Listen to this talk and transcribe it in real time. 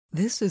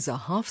This is a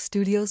Hoff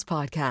Studios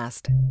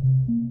podcast.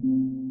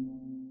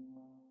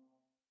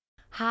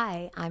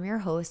 Hi, I'm your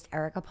host,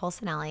 Erica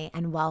Polsinelli,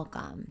 and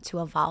welcome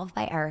to Evolve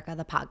by Erica,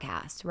 the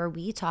podcast, where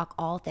we talk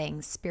all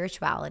things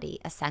spirituality,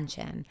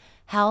 ascension,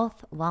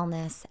 health,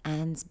 wellness,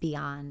 and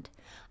beyond.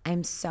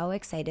 I'm so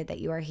excited that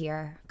you are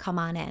here. Come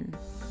on in.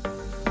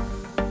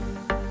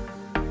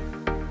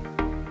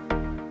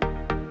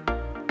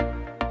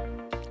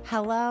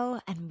 Hello,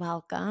 and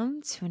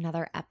welcome to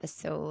another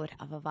episode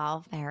of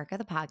Evolve by Erica,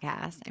 the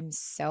podcast. I'm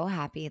so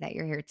happy that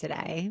you're here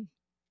today.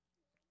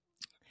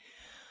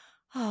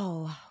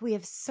 Oh, we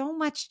have so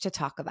much to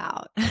talk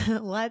about.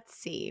 Let's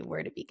see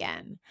where to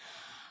begin.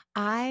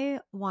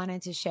 I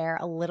wanted to share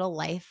a little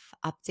life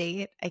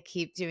update. I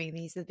keep doing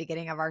these at the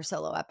beginning of our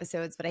solo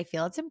episodes, but I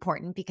feel it's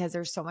important because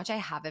there's so much I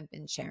haven't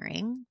been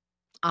sharing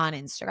on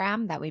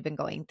Instagram that we've been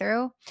going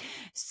through.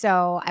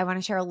 So I want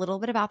to share a little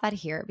bit about that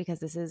here because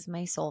this is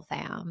my soul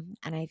fam.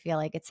 And I feel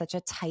like it's such a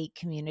tight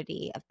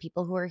community of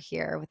people who are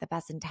here with the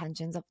best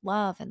intentions of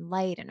love and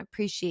light and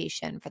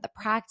appreciation for the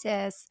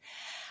practice.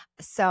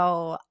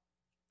 So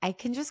I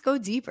can just go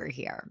deeper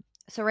here.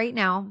 So right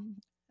now,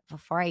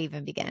 before I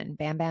even begin,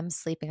 Bam Bam's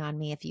sleeping on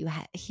me. If you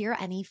hear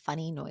any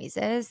funny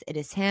noises, it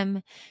is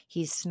him.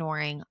 He's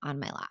snoring on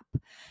my lap.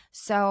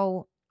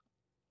 So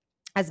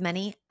as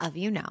many of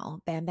you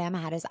know, Bam Bam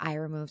had his eye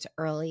removed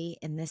early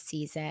in the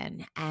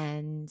season.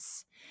 And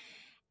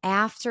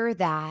after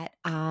that,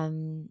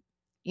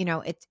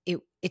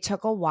 it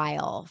took a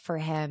while for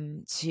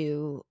him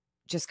to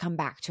just come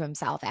back to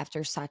himself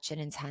after such an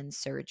intense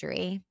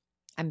surgery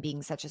and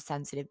being such a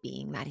sensitive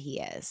being that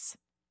he is.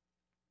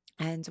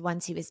 And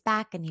once he was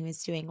back and he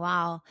was doing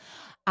well,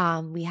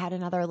 we had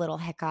another little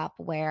hiccup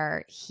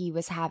where he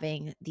was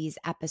having these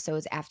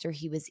episodes after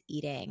he was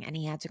eating, and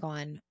he had to go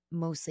on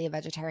mostly a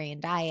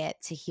vegetarian diet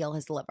to heal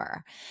his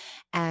liver.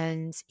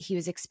 And he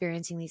was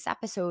experiencing these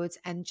episodes,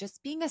 and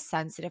just being a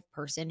sensitive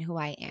person who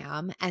I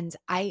am. And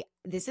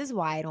this is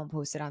why I don't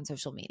post it on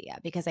social media,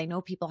 because I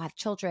know people have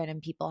children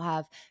and people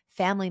have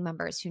family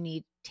members who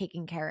need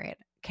taken care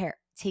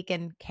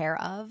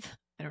of.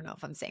 I don't know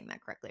if I'm saying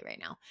that correctly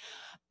right now,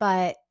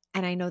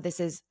 and I know this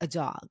is a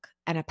dog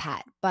and a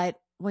pet, but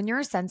when you're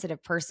a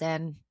sensitive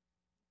person,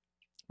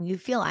 you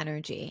feel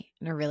energy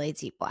in a really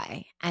deep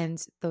way.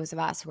 And those of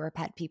us who are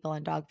pet people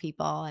and dog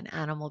people and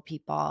animal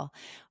people,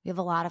 we have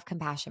a lot of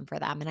compassion for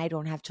them. And I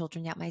don't have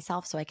children yet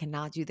myself, so I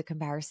cannot do the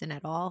comparison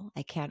at all.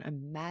 I can't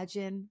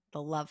imagine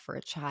the love for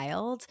a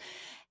child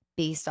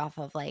based off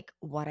of like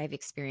what I've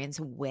experienced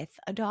with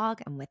a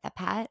dog and with a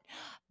pet.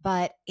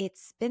 But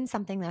it's been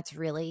something that's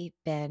really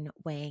been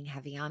weighing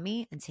heavy on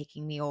me and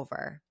taking me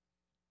over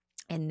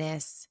in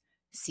this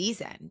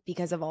season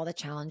because of all the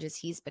challenges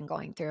he's been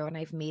going through. And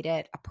I've made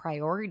it a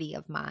priority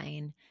of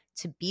mine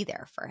to be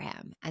there for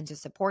him and to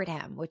support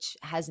him, which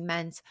has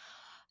meant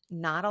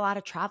not a lot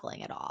of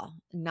traveling at all,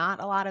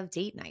 not a lot of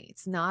date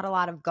nights, not a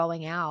lot of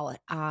going out,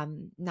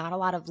 not a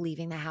lot of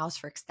leaving the house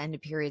for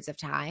extended periods of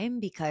time,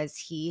 because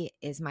he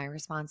is my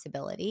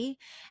responsibility.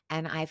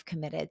 And I've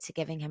committed to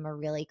giving him a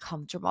really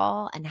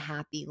comfortable and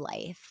happy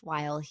life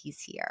while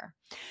he's here.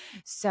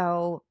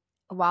 So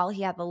while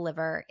he had the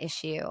liver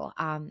issue,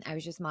 I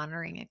was just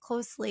monitoring it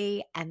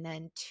closely. And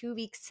then 2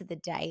 weeks to the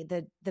day,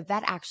 the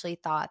vet actually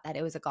thought that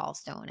it was a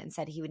gallstone and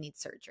said he would need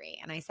surgery.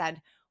 And I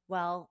said,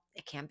 well,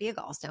 it can't be a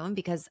gallstone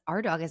because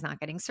our dog is not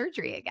getting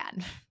surgery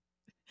again.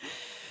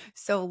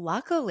 So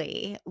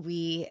luckily,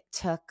 we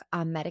took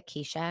a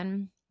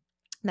medication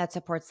that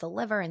supports the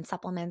liver and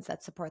supplements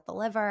that support the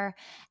liver.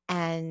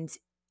 And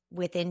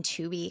within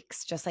 2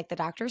 weeks, just like the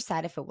doctor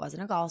said, if it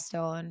wasn't a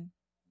gallstone,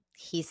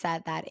 he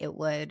said that it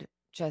would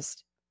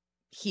just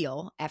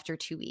heal after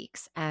 2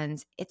 weeks,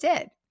 and it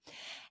did.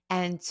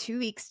 And 2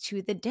 weeks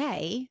to the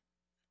day,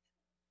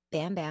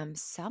 Bam Bam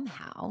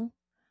somehow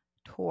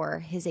tore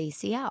his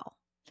ACL.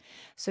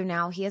 So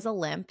now he has a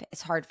limp.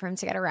 It's hard for him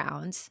to get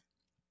around.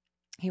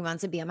 He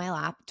wants to be on my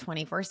lap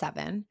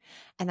 24/7,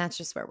 and that's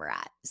just where we're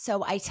at.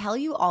 So I tell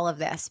you all of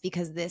this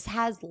because this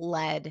has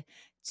led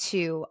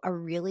to a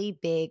really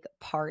big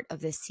part of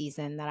this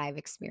season that I've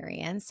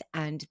experienced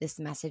and this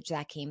message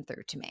that came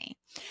through to me.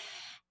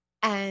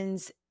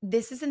 And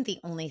this isn't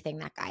the only thing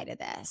that guided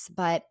this,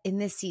 but in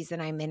this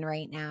season I'm in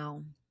right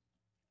now,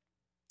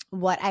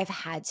 what I've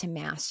had to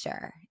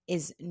master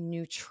is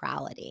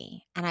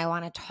neutrality. And I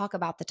want to talk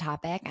about the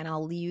topic, and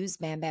I'll use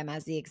Bam Bam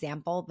as the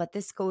example, but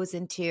this goes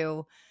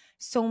into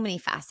so many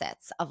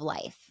facets of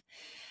life.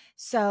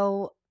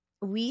 So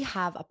we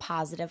have a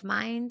positive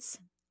mind,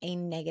 a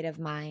negative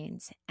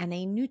mind, and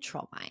a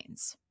neutral mind.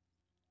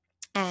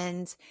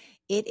 And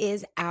it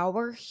is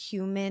our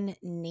human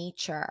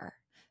nature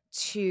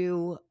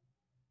to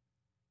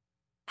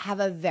have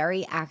a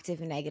very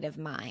active negative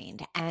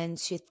mind and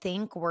to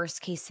think worst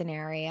case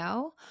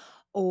scenario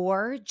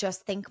or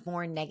just think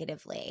more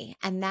negatively.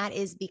 And that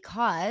is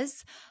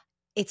because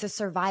it's a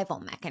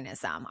survival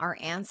mechanism. Our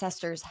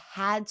ancestors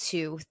had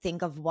to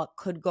think of what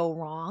could go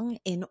wrong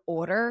in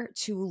order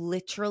to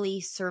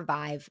literally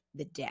survive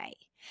the day.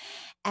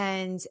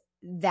 And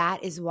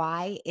that is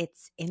why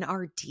it's in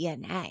our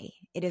DNA.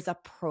 It is a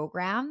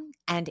program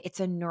and it's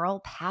a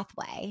neural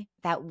pathway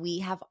that we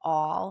have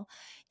all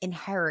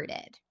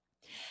inherited.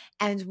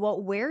 And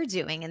what we're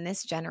doing in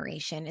this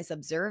generation is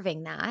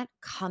observing that,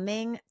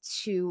 coming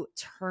to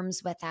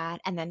terms with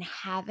that, and then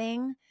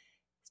having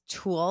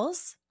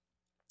tools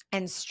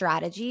and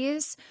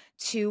strategies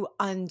to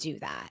undo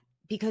that.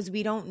 Because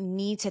we don't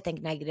need to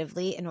think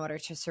negatively in order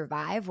to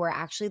survive. We're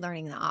actually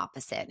learning the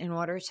opposite. In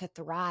order to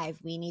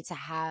thrive, we need to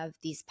have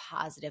these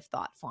positive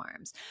thought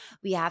forms.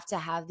 We have to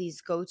have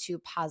these go-to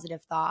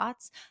positive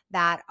thoughts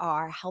that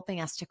are helping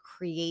us to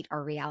create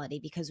our reality,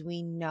 because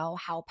we know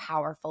how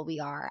powerful we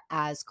are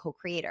as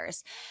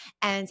co-creators.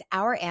 And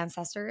our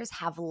ancestors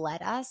have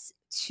led us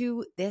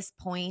to this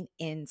point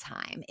in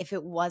time. If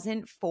it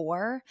wasn't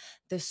for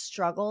the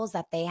struggles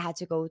that they had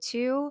to go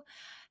to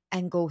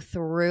and go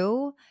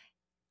through,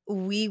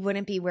 we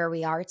wouldn't be where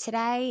we are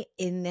today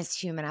in this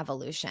human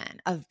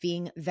evolution of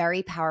being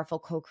very powerful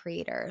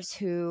co-creators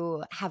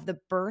who have the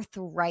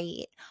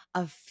birthright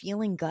of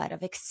feeling good,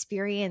 of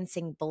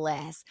experiencing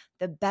bliss.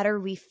 The better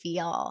we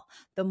feel,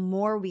 the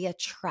more we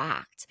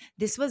attract.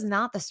 This was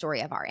not the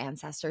story of our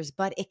ancestors,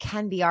 but it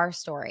can be our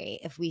story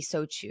if we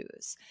so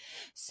choose.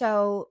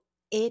 So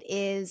it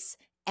is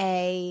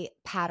a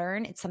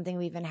pattern. It's something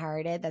we've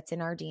inherited that's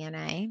in our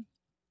DNA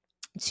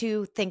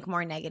to think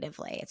more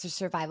negatively. It's a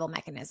survival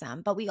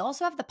mechanism. But we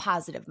also have the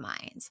positive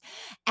mind.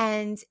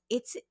 And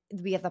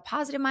we have the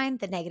positive mind,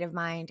 the negative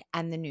mind,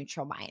 and the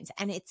neutral mind.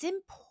 And it's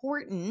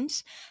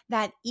important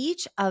that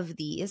each of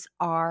these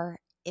are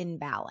in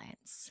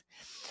balance.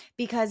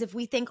 Because if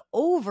we think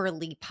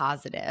overly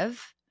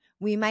positive,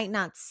 we might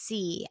not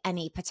see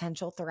any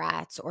potential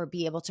threats or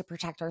be able to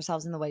protect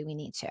ourselves in the way we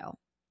need to.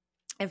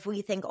 If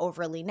we think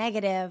overly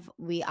negative,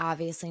 we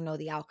obviously know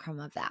the outcome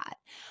of that.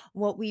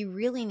 What we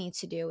really need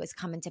to do is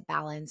come into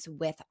balance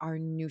with our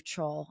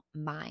neutral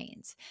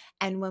mind.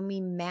 And when we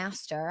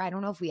master, I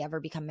don't know if we ever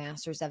become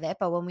masters of it,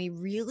 but when we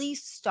really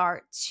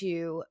start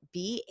to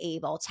be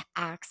able to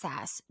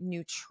access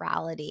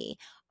neutrality,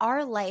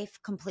 our life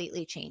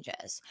completely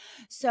changes.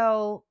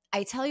 So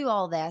I tell you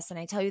all this, and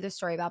I tell you the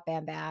story about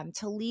Bam Bam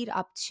to lead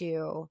up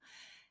to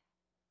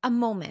a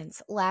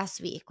moment last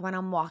week when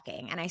I'm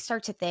walking and I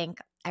start to think,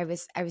 I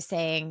was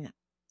saying,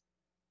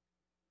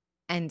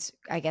 and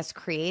I guess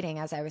creating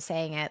as I was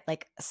saying it,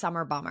 like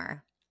summer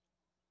bummer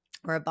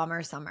or a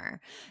bummer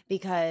summer,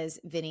 because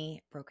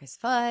Vinny broke his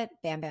foot.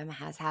 Bam Bam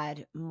has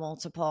had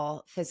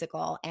multiple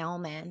physical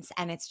ailments,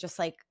 and it's just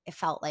like, it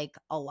felt like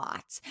a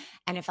lot.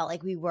 And it felt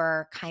like we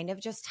were kind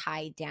of just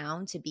tied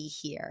down to be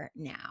here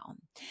now.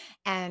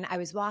 And I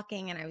was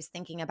walking and I was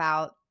thinking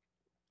about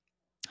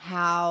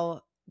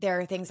how there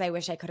are things I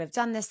wish I could have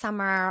done this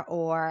summer,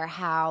 or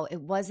how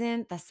it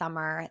wasn't the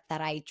summer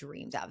that I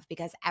dreamed of,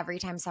 because every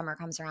time summer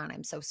comes around,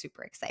 I'm so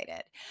super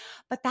excited.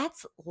 But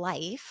that's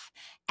life.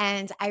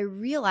 And I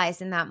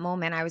realized in that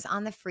moment, I was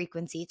on the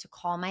frequency to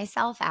call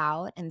myself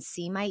out and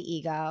see my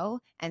ego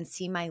and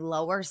see my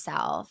lower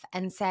self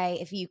and say,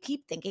 if you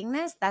keep thinking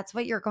this, that's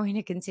what you're going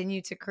to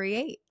continue to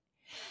create.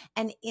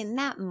 And in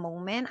that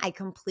moment, I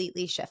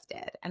completely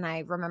shifted. And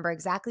I remember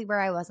exactly where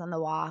I was on the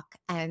walk.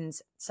 And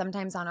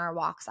sometimes on our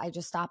walks, I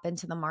just stop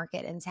into the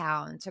market in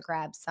town to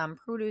grab some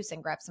produce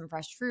and grab some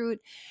fresh fruit.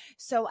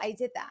 So I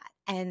did that.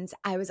 And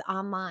I was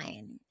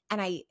online.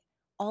 And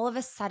all of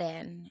a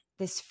sudden,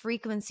 this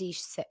frequency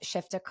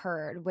shift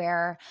occurred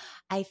where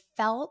I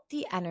felt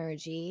the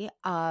energy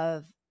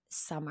of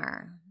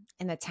summer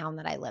in the town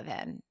that I live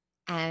in.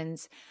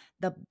 And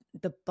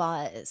the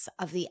buzz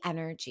of the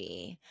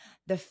energy,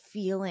 the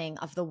feeling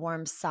of the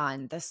warm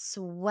sun, the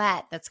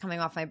sweat that's coming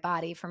off my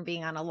body from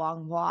being on a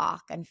long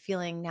walk, and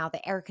feeling now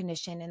the air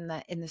condition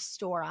in the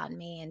store on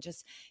me, and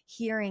just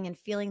hearing and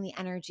feeling the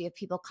energy of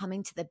people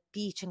coming to the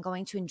beach and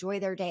going to enjoy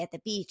their day at the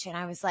beach. And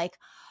I was like,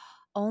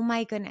 oh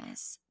my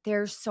goodness,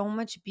 there's so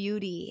much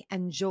beauty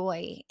and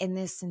joy in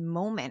this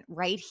moment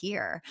right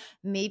here.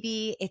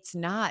 Maybe it's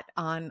not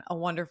on a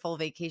wonderful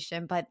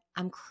vacation, but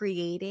I'm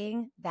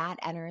creating that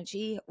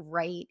energy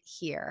right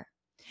here,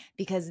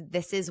 because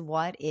this is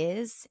what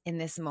is in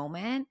this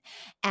moment.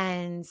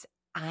 And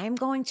I'm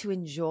going to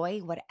enjoy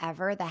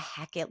whatever the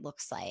heck it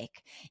looks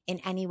like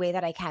in any way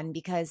that I can,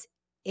 because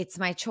it's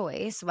my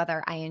choice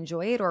whether I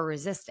enjoy it or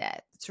resist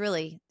it. It's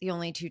really the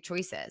only two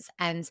choices.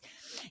 And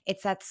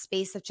it's that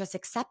space of just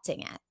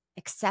accepting it,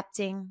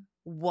 accepting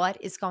what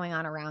is going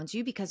on around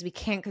you, because we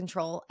can't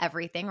control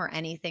everything or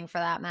anything for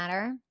that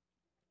matter,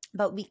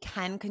 but we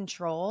can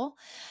control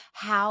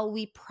how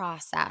we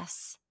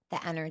process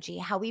the energy,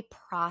 how we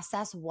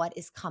process what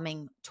is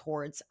coming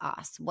towards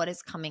us, what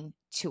is coming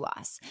to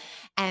us.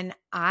 And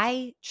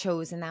I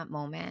chose in that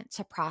moment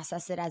to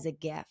process it as a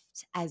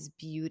gift, as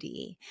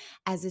beauty,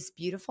 as this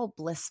beautiful,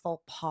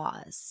 blissful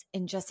pause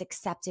in just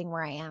accepting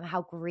where I am,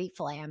 how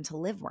grateful I am to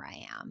live where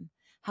I am,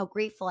 how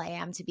grateful I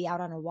am to be out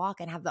on a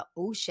walk and have the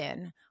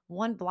ocean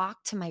one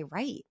block to my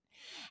right.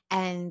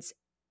 And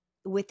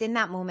within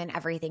that moment,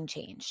 everything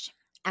changed.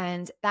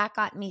 And that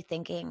got me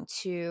thinking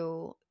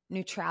to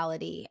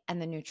neutrality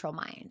and the neutral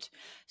mind.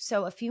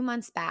 So a few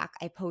months back,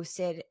 I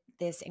posted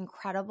this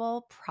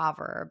incredible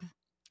proverb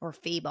or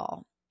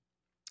fable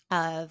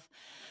of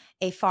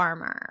a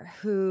farmer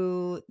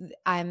who,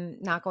 I'm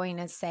not going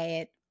to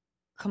say it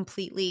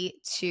completely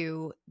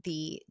to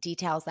the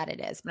details that it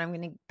is, but I'm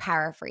going to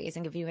paraphrase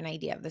and give you an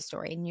idea of the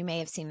story. And you may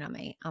have seen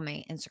it on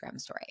my Instagram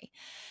story.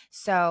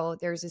 So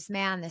there's this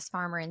man, this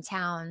farmer in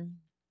town,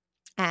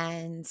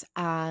 and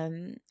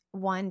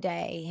one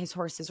day his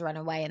horses run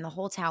away and the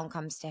whole town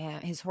comes to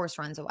him. His horse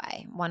runs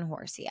away, one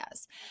horse he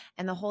has.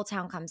 And the whole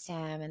town comes to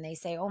him and they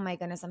say, "Oh my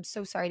goodness, I'm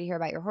so sorry to hear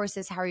about your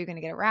horses. How are you going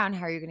to get around?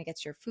 How are you going to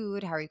get your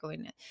food? How are you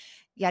going to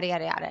yada,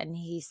 yada, yada?" And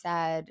he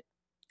said,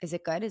 "Is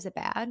it good? Is it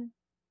bad?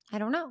 I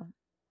don't know.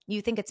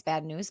 You think it's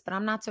bad news, but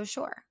I'm not so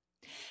sure."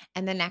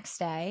 And the next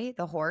day,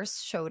 the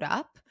horse showed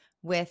up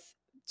with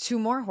two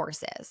more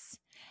horses.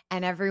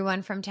 And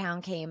everyone from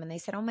town came and they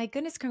said, "Oh my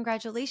goodness,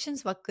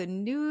 congratulations. What good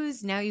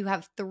news. Now you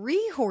have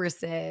three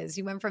horses.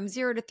 You went from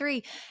 0 to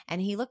 3."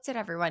 And he looked at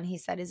everyone. He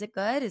said, "Is it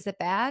good? Is it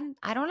bad?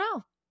 I don't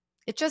know.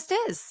 It just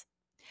is."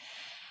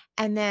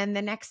 And then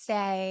the next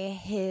day,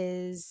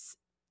 his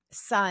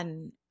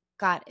son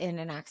got in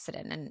an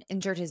accident and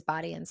injured his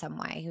body in some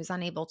way. He was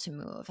unable to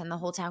move. And the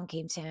whole town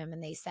came to him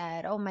and they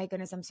said, "Oh my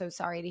goodness, I'm so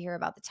sorry to hear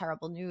about the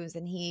terrible news."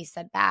 And he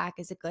said back,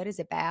 "Is it good? Is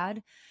it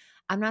bad?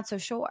 I'm not so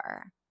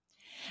sure."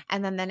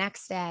 And then the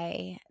next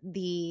day,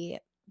 the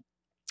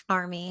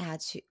army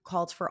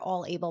called for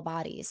all able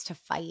bodies to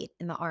fight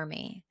in the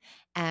army,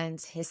 and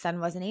his son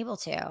wasn't able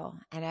to.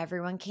 And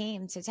everyone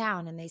came to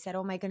town and they said,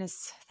 "Oh my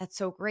goodness, that's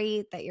so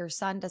great that your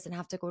son doesn't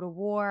have to go to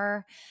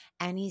war."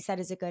 And he said,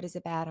 "Is it good? Is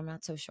it bad? I'm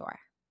not so sure."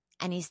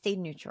 And he stayed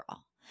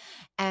neutral.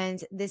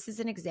 And this is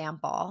an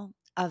example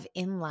of,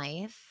 in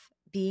life,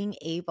 being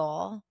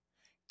able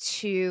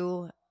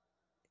to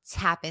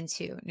tap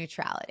into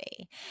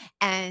neutrality.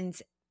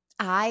 And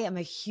I am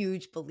a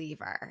huge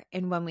believer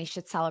in when we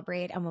should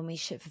celebrate and when we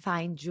should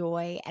find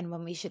joy and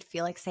when we should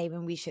feel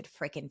excitement, we should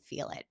freaking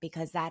feel it,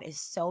 because that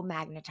is so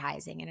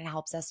magnetizing and it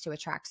helps us to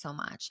attract so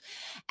much.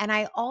 And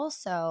I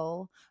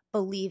also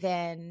believe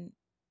in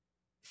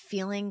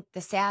feeling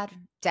the sad,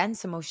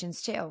 dense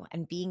emotions too,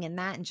 and being in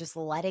that and just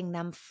letting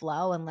them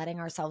flow and letting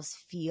ourselves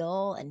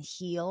feel and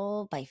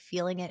heal by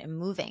feeling it and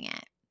moving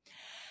it.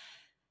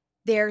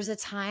 There's a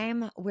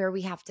time where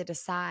we have to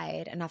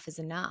decide enough is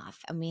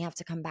enough, and we have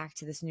to come back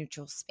to this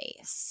neutral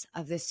space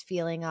of this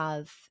feeling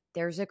of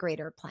there's a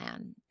greater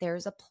plan.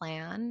 There's a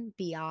plan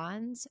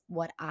beyond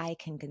what I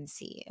can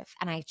conceive,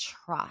 and I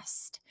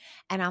trust,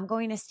 and I'm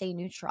going to stay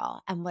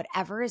neutral. And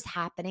whatever is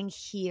happening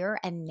here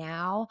and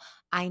now,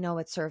 I know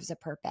it serves a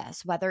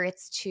purpose, whether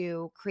it's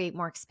to create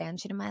more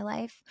expansion in my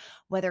life,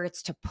 whether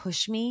it's to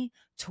push me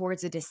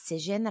towards a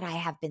decision that I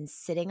have been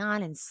sitting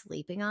on and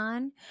sleeping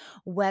on,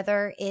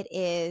 whether it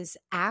is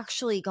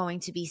actually going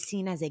to be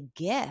seen as a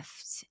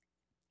gift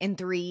in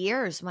 3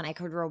 years when I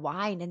could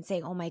rewind and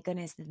say, "Oh my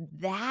goodness,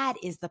 that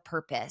is the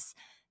purpose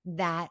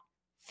that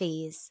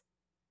phase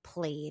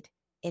played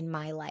in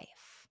my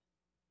life."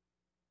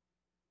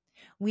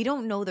 We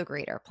don't know the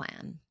greater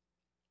plan.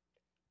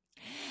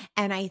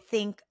 And I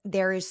think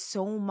there is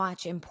so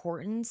much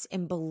importance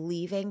in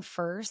believing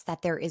first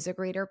that there is a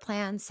greater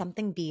plan,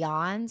 something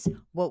beyond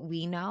what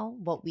we know,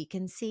 what we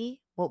can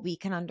see, what we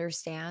can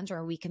understand,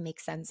 or we can make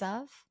sense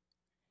of.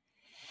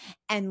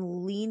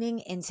 And leaning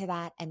into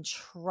that and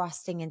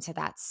trusting into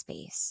that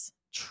space,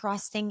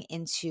 trusting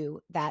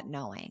into that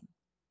knowing.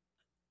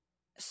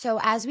 So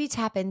as we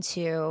tap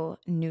into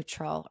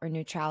neutral or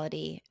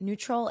neutrality,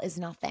 neutral is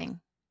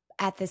nothing.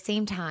 At the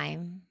same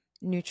time,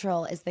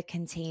 neutral is the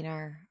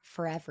container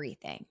for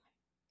everything.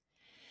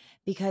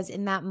 Because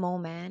in that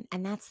moment,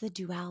 and that's the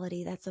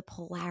duality, that's the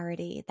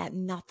polarity, that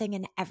nothing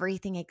and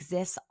everything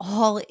exists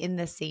all in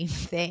the same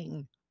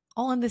thing,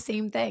 all in the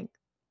same thing.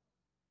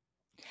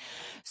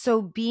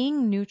 So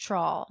being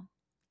neutral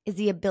is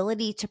the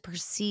ability to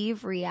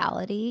perceive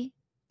reality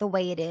the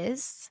way it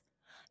is,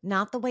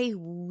 not the way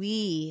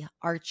we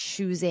are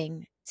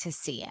choosing to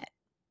see it.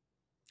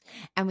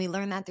 And we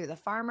learn that through the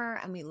farmer,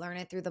 and we learn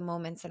it through the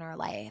moments in our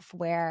life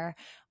where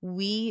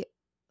we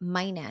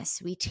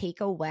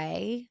take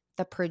away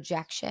the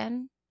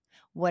projection,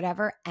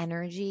 whatever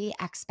energy,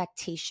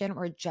 expectation,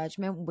 or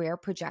judgment we're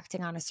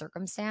projecting on a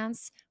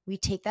circumstance. We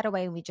take that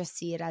away and we just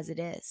see it as it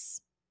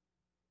is,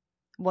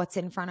 what's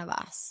in front of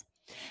us.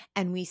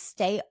 And we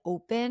stay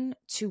open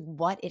to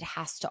what it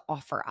has to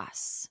offer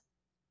us.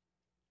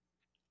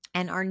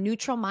 And our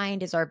neutral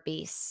mind is our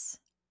base.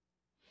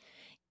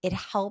 It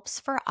helps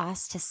for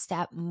us to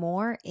step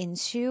more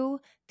into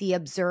the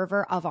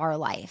observer of our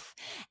life.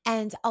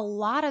 And a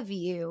lot of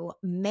you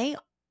may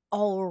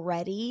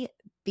already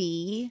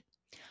be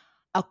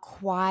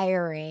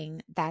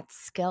acquiring that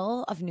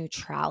skill of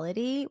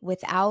neutrality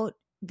without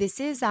this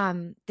is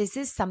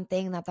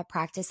something that the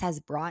practice has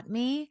brought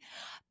me,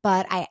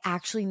 but I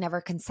actually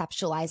never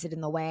conceptualized it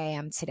in the way I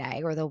am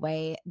today, or the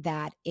way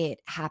that it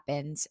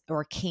happened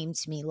or came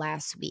to me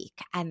last week.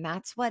 And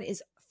that's what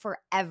is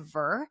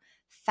forever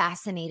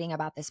fascinating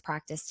about this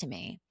practice to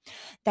me,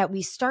 that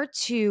we start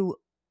to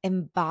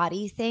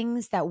embody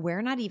things that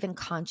we're not even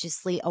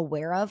consciously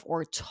aware of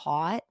or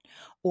taught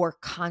or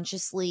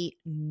consciously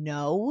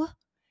know,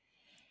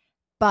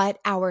 but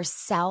our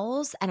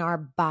cells and our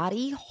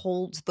body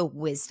holds the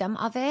wisdom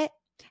of it,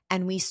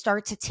 and we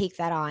start to take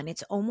that on.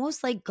 It's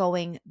almost like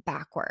going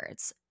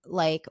backwards.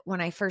 Like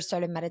when I first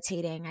started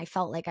meditating, I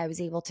felt like I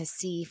was able to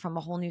see from a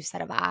whole new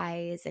set of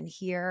eyes and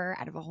hear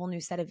out of a whole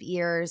new set of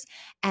ears.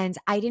 And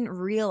I didn't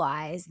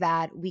realize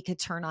that we could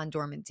turn on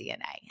dormant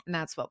DNA. And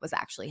that's what was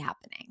actually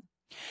happening.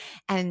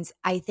 And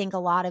I think a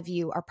lot of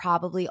you are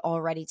probably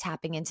already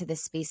tapping into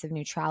this space of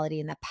neutrality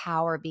and the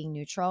power of being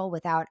neutral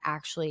without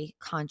actually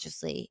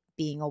consciously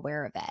being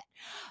aware of it.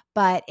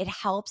 But it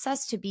helps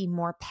us to be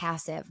more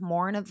passive,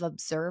 more of an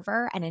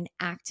observer and an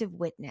active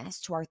witness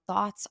to our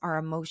thoughts, our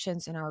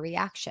emotions, and our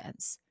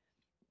reactions.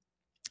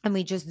 And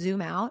we just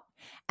zoom out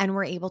and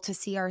we're able to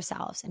see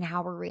ourselves and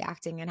how we're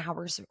reacting and how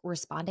we're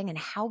responding and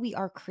how we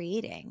are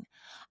creating.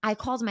 I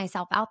called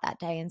myself out that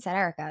day and said,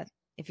 Erica,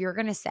 if you're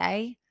going to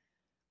say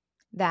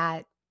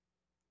that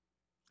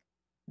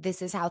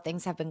this is how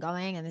things have been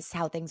going and this is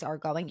how things are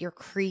going, you're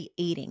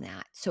creating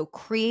that. So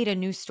create a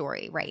new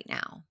story right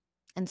now.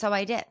 And so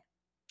I did,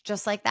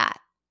 just like that.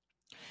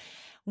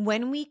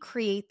 When we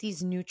create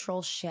these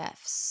neutral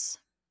shifts,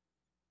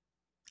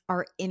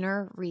 our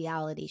inner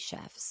reality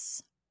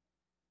shifts,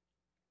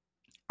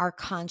 our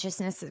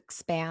consciousness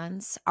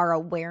expands, our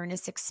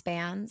awareness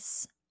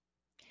expands.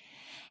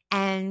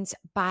 And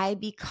by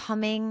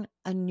becoming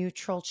a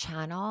neutral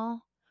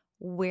channel,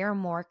 we're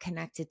more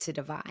connected to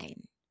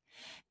divine.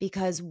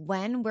 Because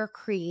when we're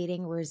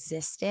creating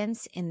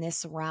resistance in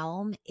this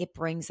realm, it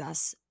brings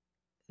us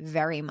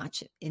very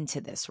much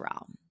into this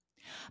realm.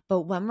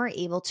 But when we're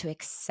able to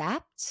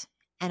accept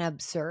and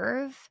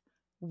observe,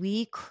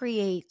 we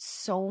create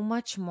so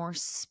much more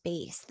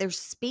space. There's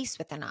space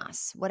within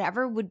us.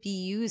 Whatever would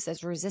be used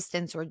as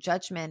resistance or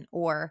judgment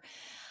or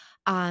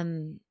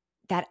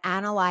that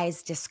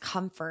analyzed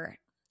discomfort,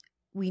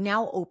 we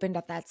now opened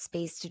up that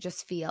space to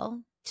just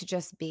feel, to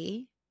just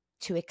be,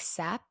 to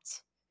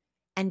accept,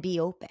 and be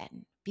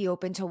open. Be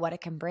open to what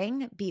it can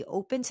bring. Be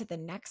open to the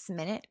next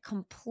minute,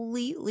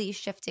 completely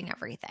shifting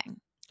everything.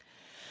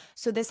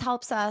 So this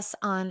helps us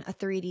on a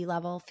 3D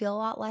level feel a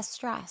lot less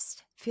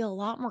stressed, feel a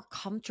lot more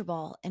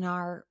comfortable in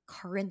our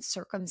current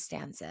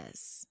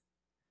circumstances.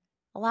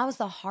 Allows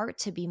the heart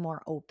to be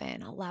more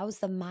open, allows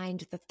the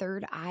mind, the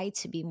third eye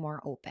to be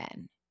more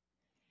open.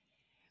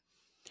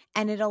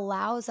 And it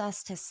allows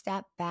us to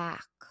step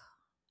back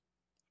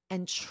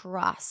and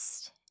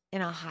trust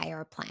in a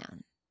higher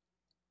plan.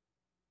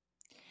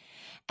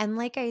 And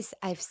like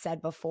I've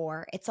said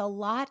before, it's a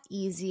lot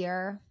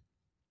easier.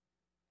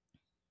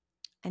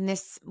 And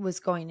this was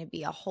going to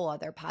be a whole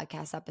other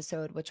podcast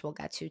episode, which we'll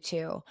get to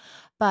too.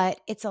 But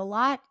it's a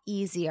lot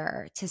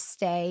easier to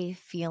stay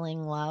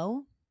feeling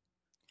low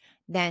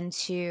than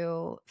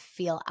to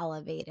feel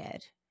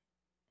elevated.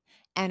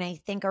 And I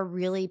think a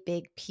really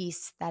big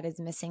piece that is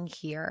missing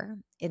here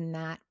in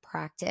that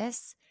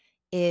practice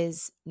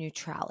is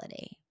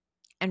neutrality.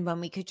 And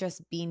when we could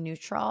just be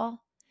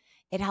neutral,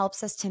 it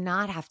helps us to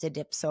not have to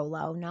dip so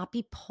low, not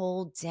be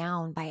pulled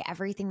down by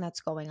everything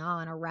that's going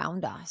on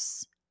around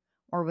us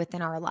or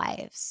within our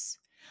lives.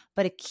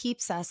 But it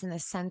keeps us in a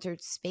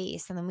centered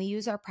space, and then we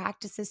use our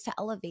practices to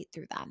elevate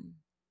through them.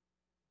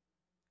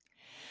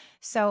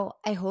 So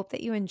I hope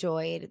that you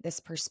enjoyed this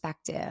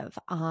perspective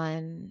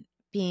on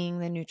being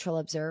the neutral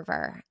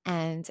observer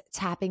and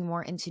tapping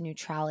more into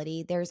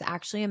neutrality. There's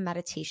actually a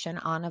meditation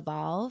on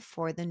Evolve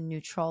for the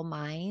neutral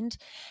mind.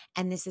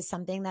 And this is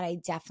something that I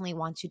definitely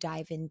want to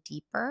dive in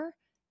deeper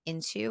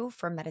into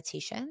for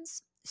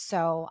meditations.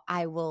 So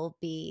I will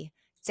be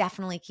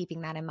definitely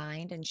keeping that in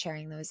mind and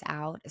sharing those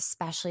out,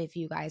 especially if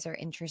you guys are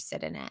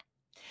interested in it.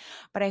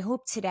 But I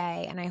hope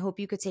today, and I hope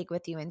you could take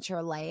with you into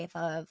your life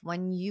of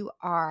when you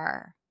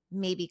are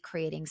maybe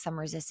creating some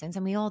resistance,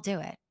 and we all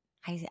do it.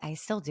 I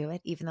still do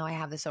it, even though I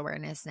have this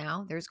awareness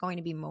now. There's going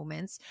to be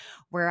moments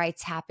where I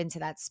tap into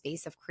that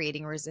space of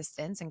creating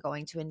resistance and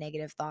going to a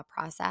negative thought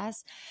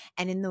process.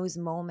 And in those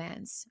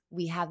moments,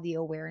 we have the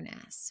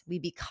awareness. We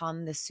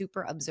become the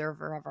super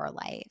observer of our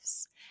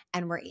lives,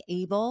 and we're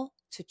able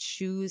to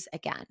choose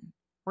again.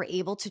 We're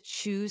able to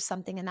choose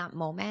something in that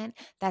moment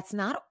that's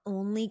not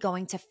only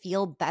going to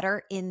feel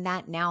better in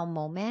that now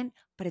moment,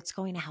 but it's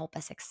going to help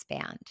us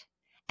expand.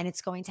 And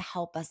it's going to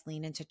help us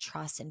lean into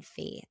trust and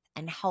faith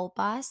and help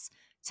us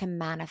to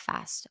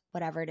manifest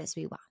whatever it is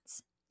we want.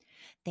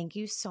 Thank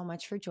you so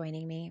much for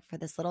joining me for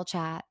this little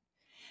chat.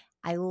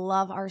 I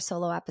love our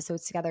solo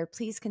episodes together.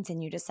 Please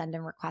continue to send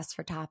in requests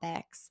for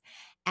topics.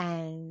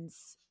 And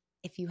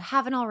if you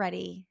haven't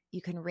already,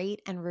 you can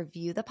rate and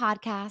review the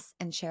podcast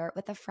and share it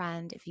with a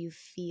friend if you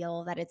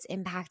feel that it's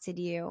impacted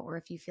you or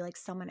if you feel like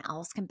someone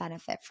else can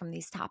benefit from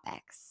these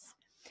topics.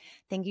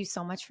 Thank you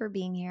so much for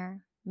being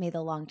here. May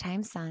the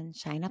longtime sun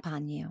shine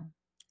upon you.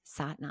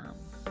 Sat Nam.